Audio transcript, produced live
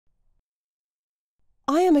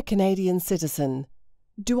I am a Canadian citizen.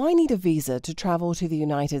 Do I need a visa to travel to the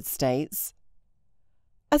United States?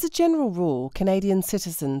 As a general rule, Canadian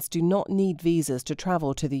citizens do not need visas to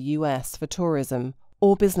travel to the US for tourism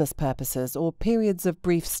or business purposes or periods of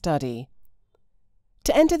brief study.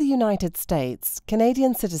 To enter the United States,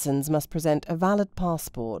 Canadian citizens must present a valid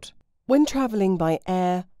passport. When traveling by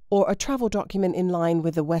air or a travel document in line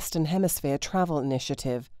with the Western Hemisphere Travel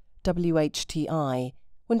Initiative, WHTI,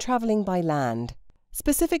 when traveling by land,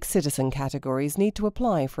 specific citizen categories need to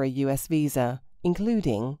apply for a U.S. visa,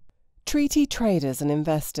 including treaty traders and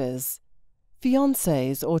investors,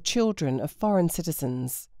 fiancés or children of foreign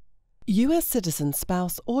citizens, U.S. citizen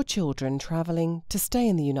spouse or children traveling to stay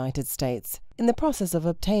in the United States in the process of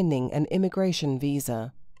obtaining an immigration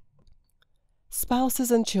visa, spouses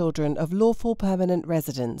and children of lawful permanent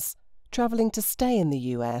residents traveling to stay in the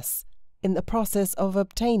U.S. in the process of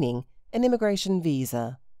obtaining an immigration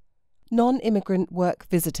visa, non-immigrant work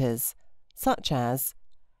visitors, such as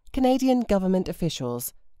Canadian government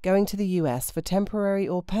officials going to the U.S. for temporary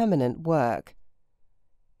or permanent work,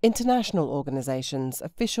 international organizations,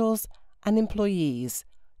 officials, and employees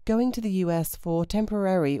going to the U.S. for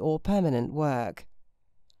temporary or permanent work,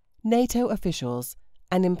 NATO officials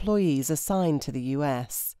and employees assigned to the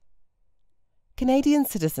U.S. Canadian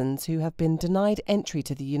citizens who have been denied entry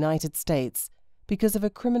to the United States because of a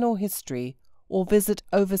criminal history or visit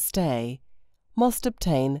overstay must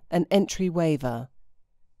obtain an entry waiver.